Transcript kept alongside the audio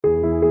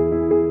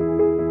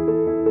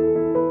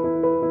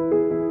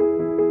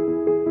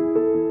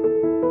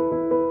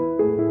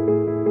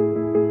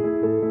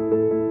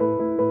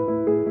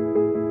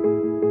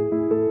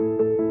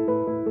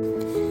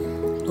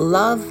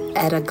Love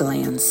at a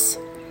Glance.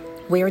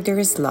 Where there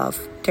is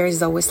love, there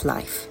is always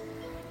life.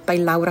 By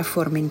Laura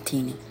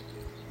Formentini.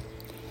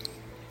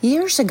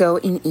 Years ago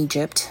in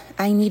Egypt,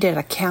 I needed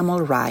a camel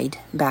ride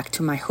back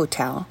to my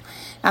hotel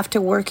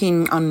after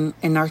working on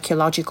an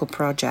archaeological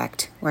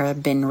project where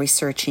I've been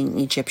researching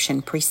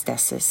Egyptian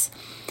priestesses.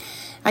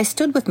 I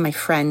stood with my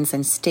friends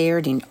and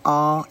stared in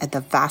awe at the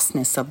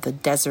vastness of the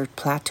desert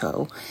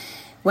plateau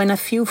when a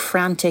few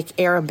frantic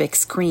Arabic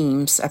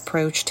screams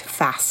approached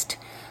fast.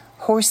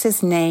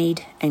 Horses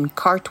neighed and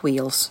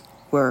cartwheels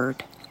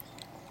whirred.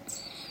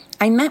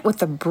 I met with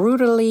the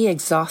brutally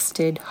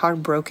exhausted,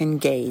 heartbroken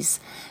gaze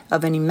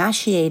of an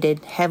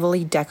emaciated,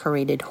 heavily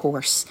decorated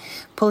horse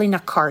pulling a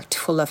cart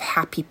full of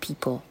happy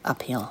people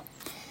uphill.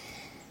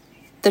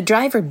 The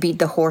driver beat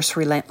the horse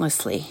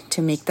relentlessly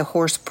to make the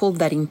horse pull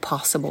that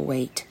impossible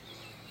weight.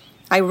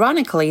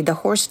 Ironically,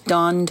 the horse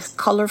donned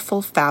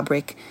colorful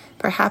fabric,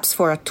 perhaps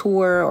for a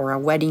tour or a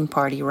wedding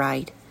party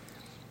ride.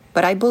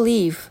 But I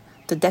believe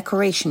the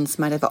decorations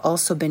might have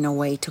also been a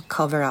way to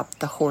cover up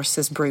the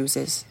horse's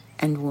bruises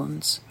and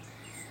wounds.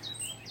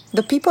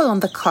 The people on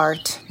the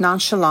cart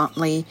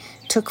nonchalantly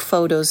took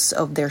photos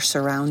of their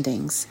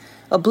surroundings,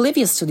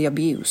 oblivious to the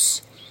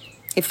abuse.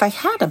 If I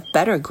had a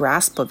better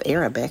grasp of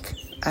Arabic,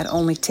 I'd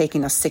only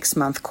taken a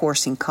 6-month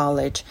course in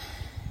college,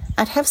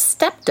 I'd have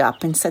stepped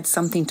up and said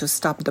something to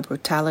stop the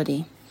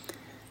brutality.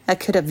 I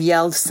could have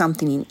yelled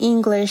something in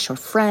English or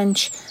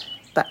French,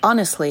 but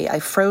honestly, I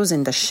froze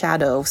in the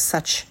shadow of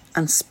such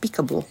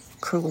unspeakable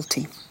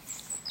cruelty.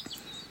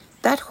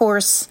 That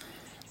horse,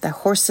 the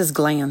horse's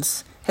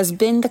glance, has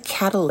been the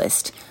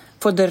catalyst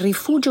for the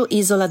Rifugio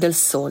Isola del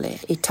Sole,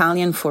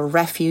 Italian for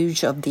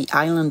refuge of the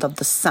island of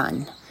the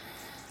sun.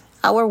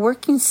 Our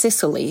work in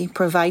Sicily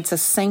provides a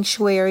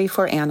sanctuary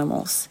for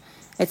animals.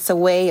 It's a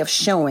way of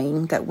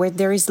showing that where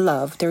there is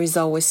love, there is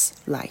always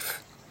life.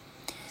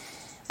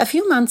 A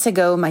few months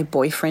ago, my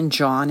boyfriend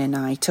John and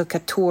I took a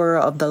tour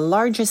of the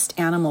largest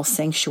animal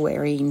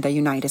sanctuary in the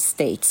United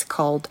States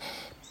called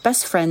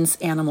Best Friends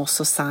Animal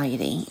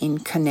Society in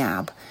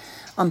Kanab,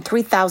 on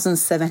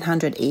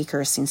 3,700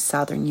 acres in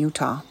southern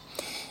Utah,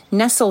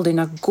 nestled in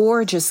a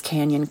gorgeous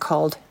canyon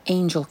called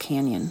Angel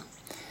Canyon.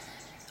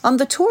 On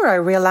the tour, I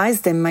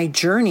realized that my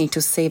journey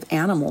to save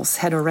animals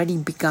had already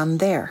begun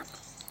there.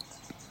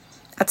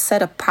 I'd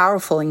set a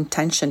powerful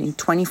intention in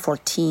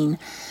 2014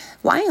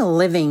 while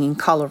living in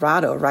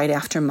Colorado right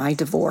after my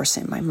divorce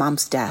and my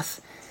mom's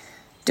death.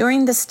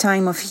 During this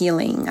time of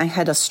healing, I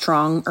had a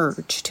strong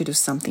urge to do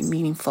something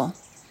meaningful.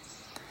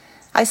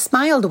 I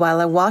smiled while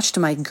I watched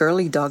my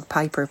girly dog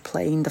Piper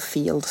play in the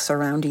field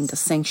surrounding the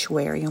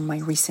sanctuary on my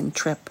recent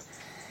trip.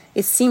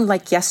 It seemed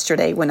like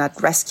yesterday when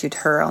I'd rescued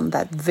her on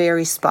that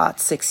very spot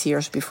 6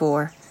 years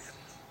before.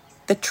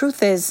 The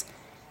truth is,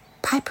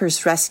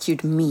 Piper's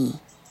rescued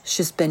me.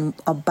 She's been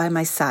by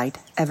my side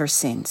ever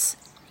since.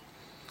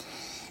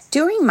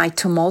 During my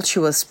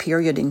tumultuous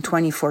period in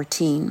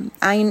 2014,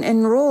 I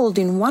enrolled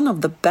in one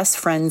of the Best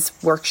Friends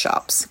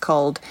workshops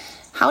called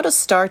How to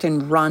Start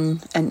and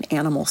Run an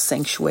Animal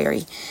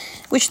Sanctuary,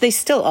 which they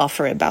still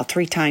offer about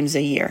 3 times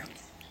a year.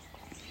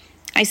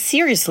 I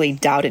seriously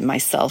doubted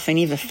myself and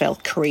even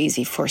felt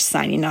crazy for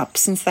signing up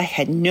since I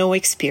had no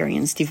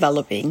experience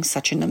developing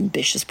such an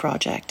ambitious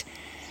project.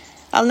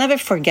 I'll never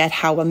forget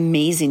how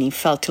amazing it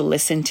felt to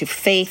listen to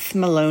Faith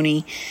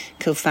Maloney,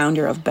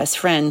 co-founder of Best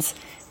Friends,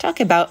 talk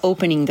about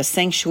opening the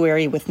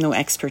sanctuary with no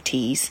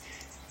expertise.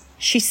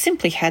 She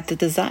simply had the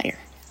desire.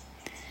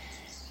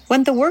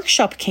 When the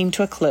workshop came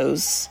to a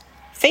close,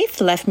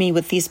 Faith left me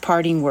with these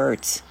parting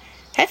words.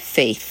 Have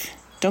faith.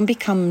 Don't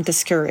become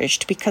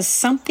discouraged because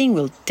something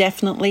will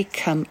definitely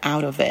come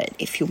out of it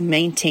if you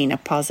maintain a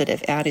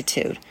positive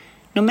attitude,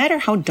 no matter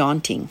how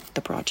daunting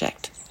the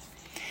project.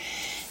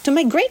 To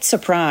my great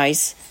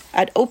surprise,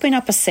 I'd open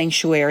up a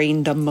sanctuary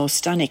in the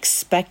most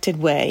unexpected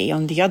way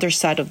on the other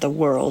side of the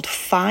world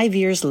 5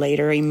 years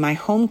later in my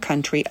home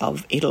country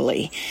of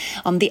Italy,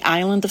 on the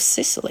island of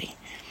Sicily.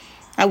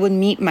 I would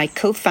meet my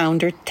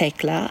co-founder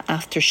Tecla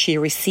after she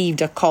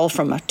received a call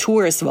from a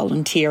tourist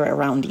volunteer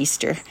around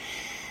Easter.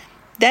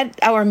 That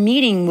our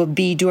meeting would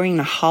be during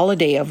a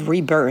holiday of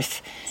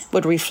rebirth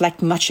would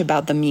reflect much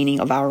about the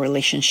meaning of our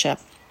relationship.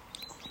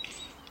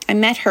 I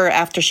met her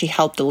after she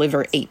helped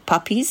deliver 8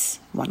 puppies,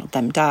 one of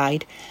them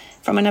died,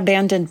 from an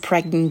abandoned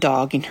pregnant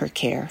dog in her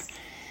care.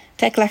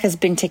 Tecla has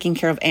been taking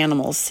care of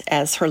animals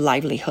as her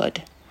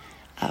livelihood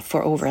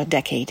for over a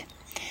decade.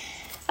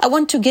 I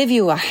want to give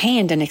you a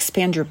hand and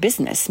expand your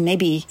business.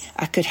 Maybe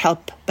I could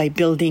help by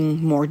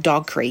building more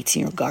dog crates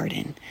in your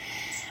garden.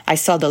 I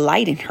saw the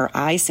light in her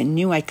eyes and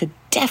knew I could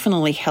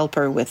definitely help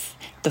her with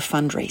the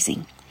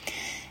fundraising.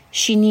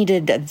 She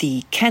needed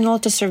the kennel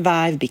to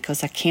survive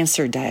because a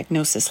cancer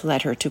diagnosis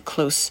led her to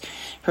close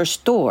her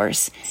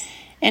stores.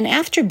 And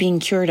after being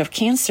cured of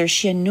cancer,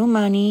 she had no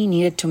money,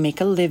 needed to make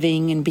a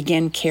living, and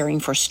began caring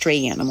for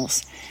stray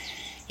animals.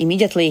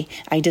 Immediately,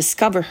 I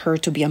discovered her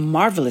to be a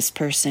marvelous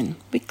person.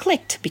 We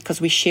clicked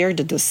because we shared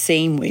the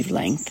same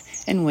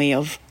wavelength and way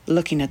of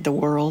looking at the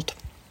world.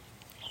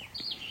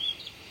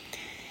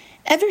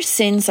 Ever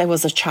since I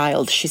was a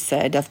child, she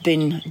said, I've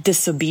been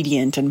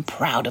disobedient and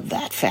proud of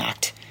that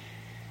fact.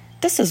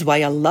 This is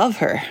why I love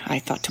her, I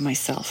thought to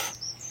myself.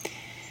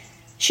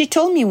 She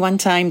told me one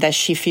time that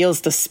she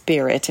feels the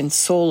spirit and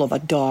soul of a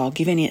dog,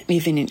 even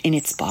in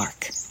its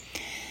bark.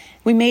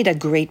 We made a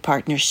great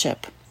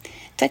partnership.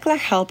 Tekla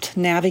helped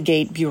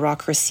navigate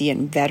bureaucracy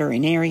and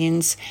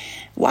veterinarians,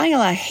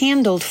 while I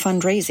handled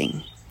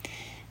fundraising.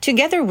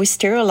 Together, we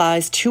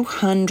sterilized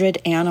 200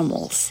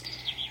 animals.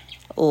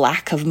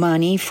 Lack of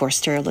money for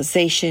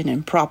sterilization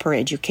and proper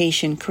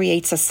education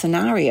creates a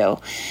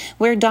scenario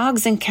where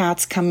dogs and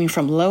cats coming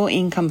from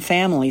low-income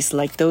families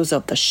like those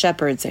of the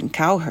shepherds and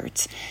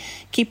cowherds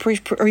keep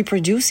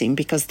reproducing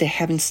because they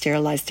haven't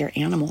sterilized their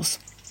animals.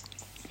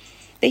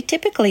 They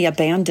typically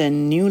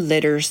abandon new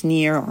litters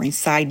near or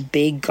inside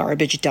big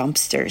garbage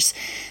dumpsters,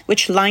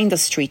 which line the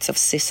streets of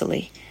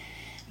Sicily.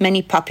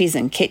 Many puppies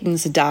and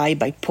kittens die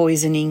by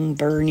poisoning,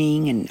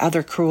 burning, and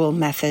other cruel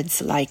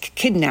methods like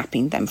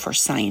kidnapping them for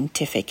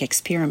scientific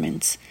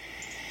experiments.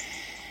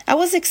 I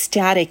was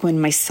ecstatic when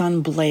my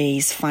son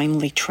Blaze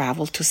finally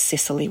traveled to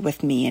Sicily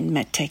with me and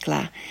met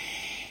Tekla.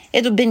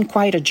 It had been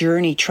quite a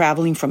journey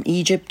traveling from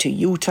Egypt to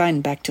Utah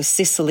and back to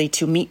Sicily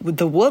to meet with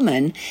the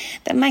woman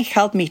that might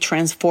help me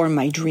transform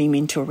my dream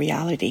into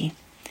reality.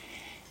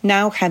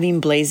 Now having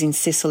Blaze in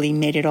Sicily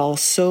made it all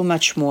so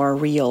much more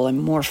real and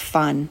more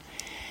fun.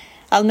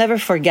 I'll never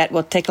forget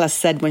what Tekla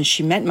said when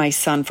she met my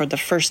son for the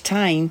first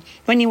time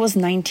when he was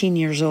 19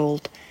 years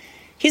old.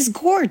 "He's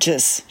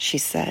gorgeous," she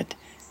said.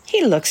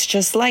 "He looks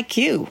just like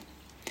you."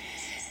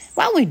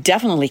 While we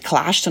definitely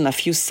clashed on a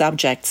few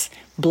subjects,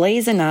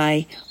 Blaze and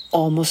I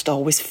almost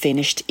always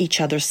finished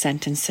each other's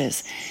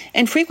sentences,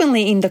 and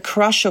frequently in the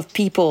crush of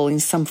people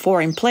in some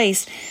foreign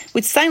place,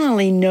 we'd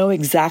silently know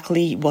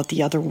exactly what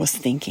the other was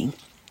thinking.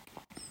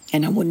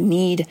 And I would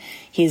need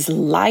his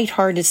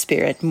light-hearted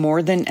spirit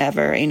more than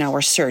ever in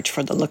our search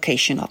for the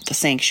location of the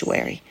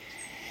sanctuary.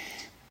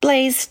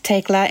 Blaze,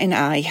 Tekla, and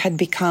I had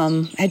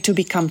to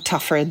become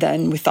tougher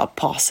than we thought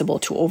possible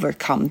to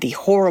overcome the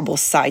horrible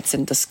sights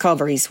and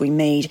discoveries we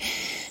made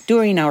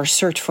during our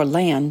search for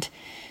land.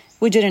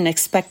 We didn't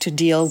expect to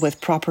deal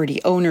with property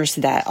owners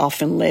that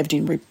often lived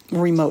in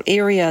remote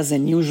areas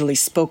and usually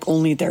spoke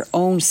only their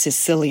own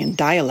Sicilian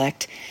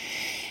dialect.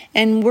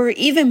 And we're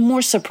even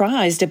more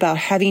surprised about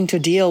having to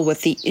deal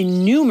with the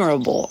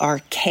innumerable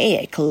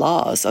archaic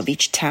laws of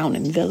each town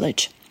and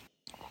village.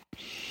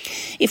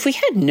 If we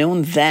had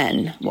known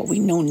then what we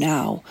know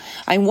now,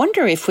 I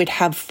wonder if we'd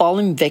have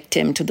fallen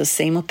victim to the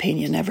same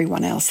opinion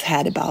everyone else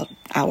had about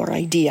our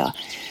idea.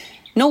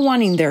 No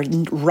one in their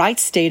right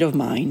state of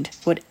mind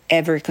would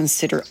ever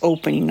consider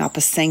opening up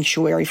a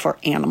sanctuary for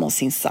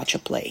animals in such a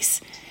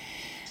place.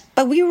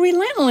 But we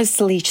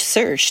relentlessly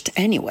searched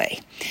anyway.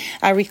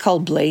 I recall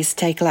Blaze,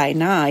 Tekla,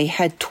 and I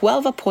had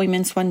 12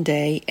 appointments one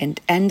day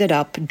and ended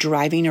up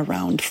driving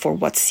around for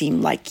what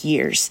seemed like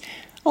years,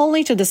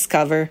 only to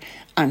discover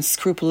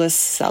unscrupulous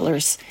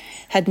sellers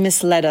had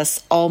misled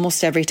us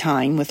almost every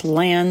time with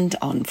land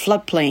on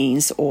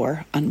floodplains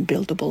or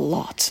unbuildable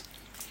lots.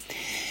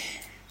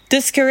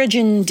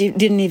 Discouraging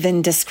didn't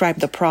even describe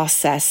the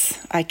process.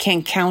 I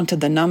can't count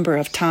the number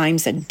of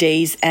times at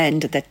day's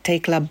end that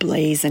Tekla,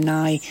 Blaze, and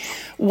I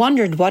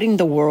wondered what in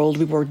the world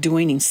we were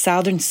doing in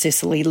southern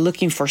Sicily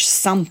looking for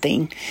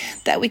something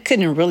that we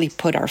couldn't really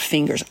put our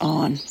fingers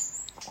on.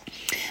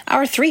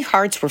 Our 3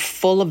 hearts were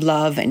full of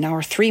love and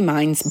our 3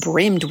 minds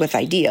brimmed with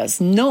ideas,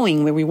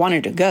 knowing where we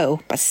wanted to go,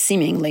 but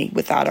seemingly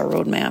without a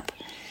roadmap.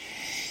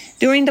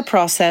 During the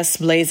process,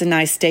 Blaze and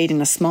I stayed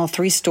in a small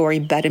 3-story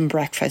bed and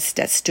breakfast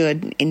that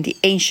stood in the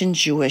ancient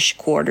Jewish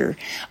quarter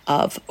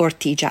of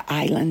Ortygia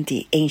Island,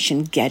 the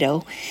ancient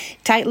ghetto,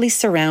 tightly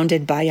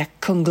surrounded by a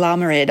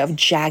conglomerate of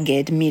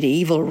jagged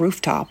medieval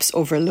rooftops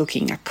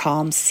overlooking a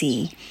calm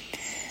sea.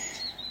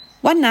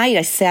 One night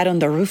I sat on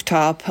the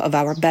rooftop of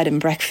our bed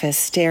and breakfast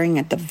staring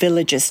at the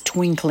village's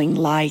twinkling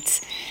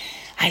lights.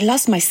 I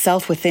lost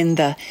myself within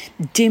the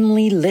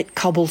dimly lit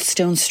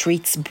cobblestone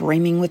streets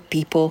brimming with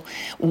people,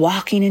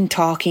 walking and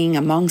talking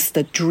amongst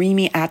the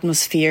dreamy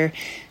atmosphere,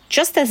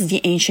 just as the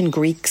ancient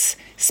Greeks,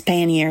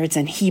 Spaniards,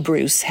 and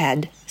Hebrews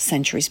had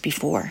centuries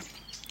before.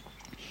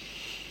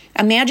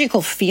 A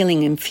magical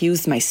feeling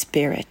infused my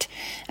spirit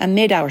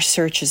amid our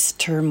search's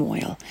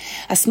turmoil.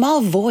 A small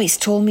voice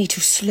told me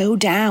to slow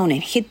down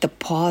and hit the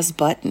pause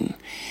button.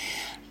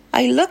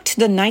 I looked to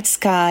the night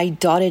sky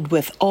dotted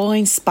with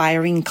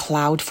awe-inspiring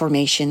cloud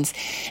formations,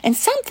 and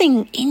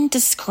something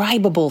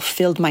indescribable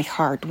filled my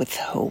heart with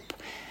hope.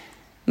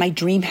 My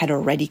dream had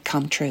already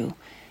come true.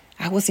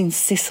 I was in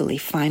Sicily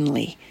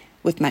finally,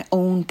 with my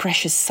own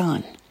precious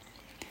son.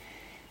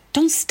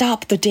 "Don't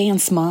stop the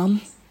dance, Mom,"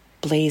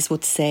 Blaze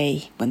would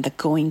say when the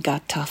going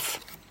got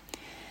tough.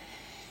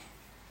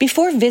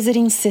 Before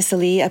visiting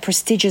Sicily, a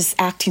prestigious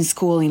acting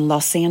school in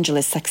Los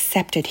Angeles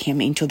accepted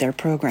him into their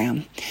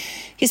program.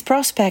 His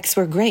prospects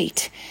were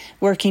great,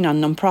 working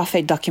on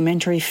nonprofit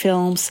documentary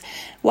films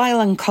while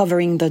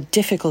uncovering the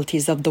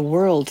difficulties of the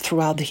world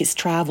throughout his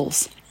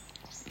travels.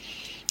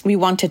 We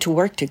wanted to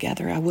work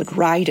together. I would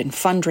write and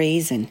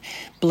fundraise, and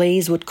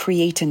Blaise would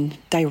create and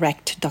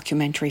direct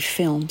documentary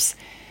films.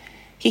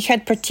 He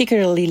had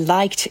particularly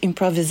liked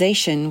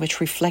improvisation, which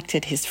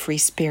reflected his free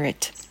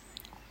spirit,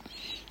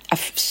 a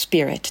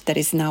spirit that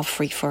is now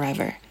free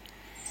forever.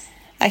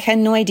 I had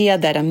no idea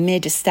that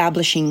amid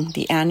establishing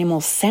the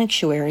animal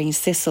sanctuary in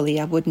Sicily,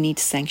 I would need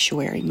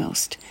sanctuary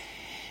most.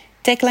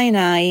 Tecla and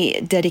I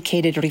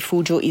dedicated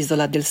Rifugio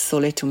Isola del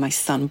Sole to my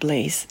son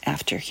Blaise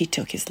after he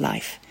took his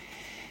life.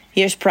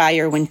 Years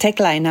prior, when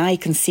Tecla and I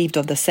conceived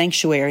of the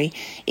sanctuary,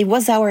 it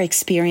was our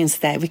experience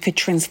that we could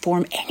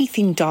transform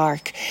anything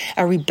dark,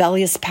 a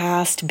rebellious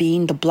past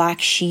being the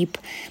black sheep,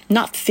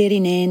 not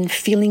fitting in,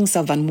 feelings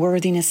of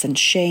unworthiness and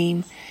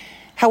shame.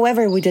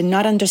 However, we did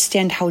not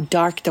understand how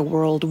dark the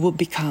world would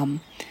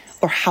become,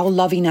 or how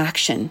loving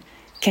action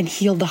can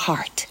heal the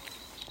heart.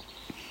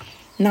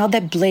 Now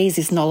that Blaise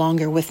is no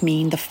longer with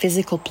me in the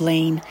physical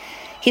plane,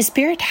 his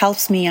spirit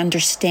helps me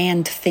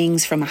understand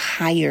things from a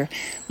higher,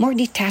 more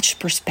detached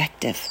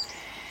perspective.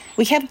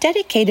 We have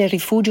dedicated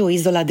Rifugio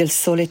Isola del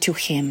Sole to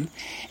him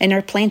and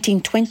are planting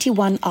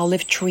 21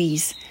 olive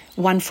trees,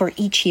 one for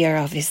each year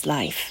of his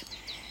life.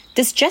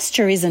 This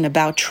gesture isn't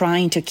about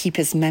trying to keep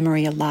his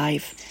memory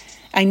alive.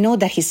 I know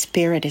that his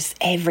spirit is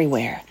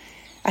everywhere.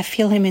 I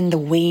feel him in the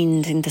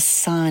wind, in the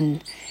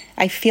sun.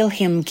 I feel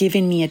him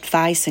giving me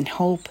advice and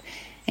hope,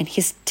 and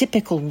his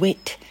typical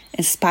wit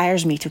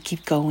inspires me to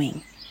keep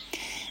going.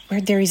 Where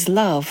there is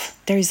love,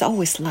 there is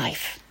always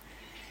life.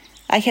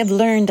 I have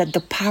learned that the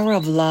power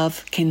of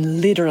love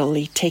can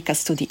literally take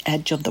us to the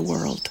edge of the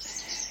world.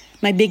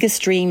 My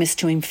biggest dream is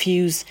to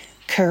infuse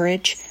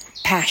courage,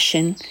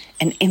 passion,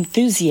 and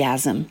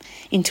enthusiasm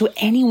into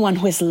anyone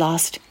who has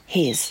lost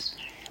his,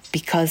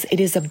 because it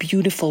is a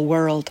beautiful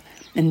world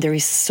and there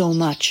is so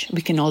much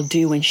we can all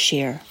do and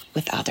share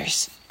with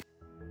others.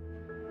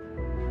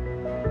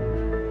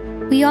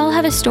 We all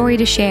have a story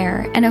to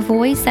share and a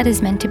voice that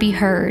is meant to be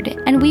heard,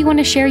 and we want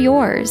to share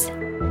yours.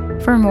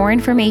 For more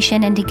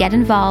information and to get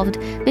involved,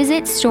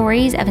 visit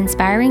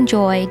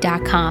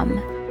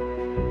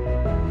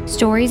storiesofinspiringjoy.com.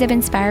 Stories of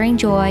Inspiring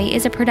Joy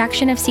is a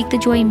production of Seek the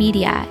Joy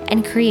Media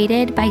and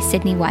created by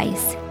Sydney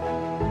Weiss.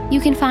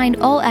 You can find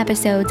all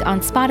episodes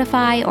on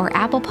Spotify or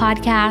Apple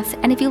Podcasts,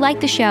 and if you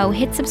like the show,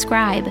 hit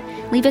subscribe,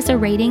 leave us a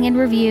rating and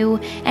review,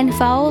 and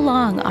follow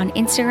along on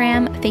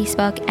Instagram,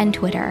 Facebook, and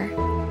Twitter.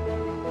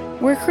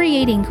 We're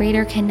creating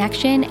greater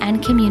connection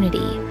and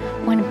community,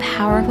 one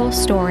powerful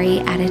story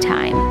at a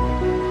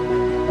time.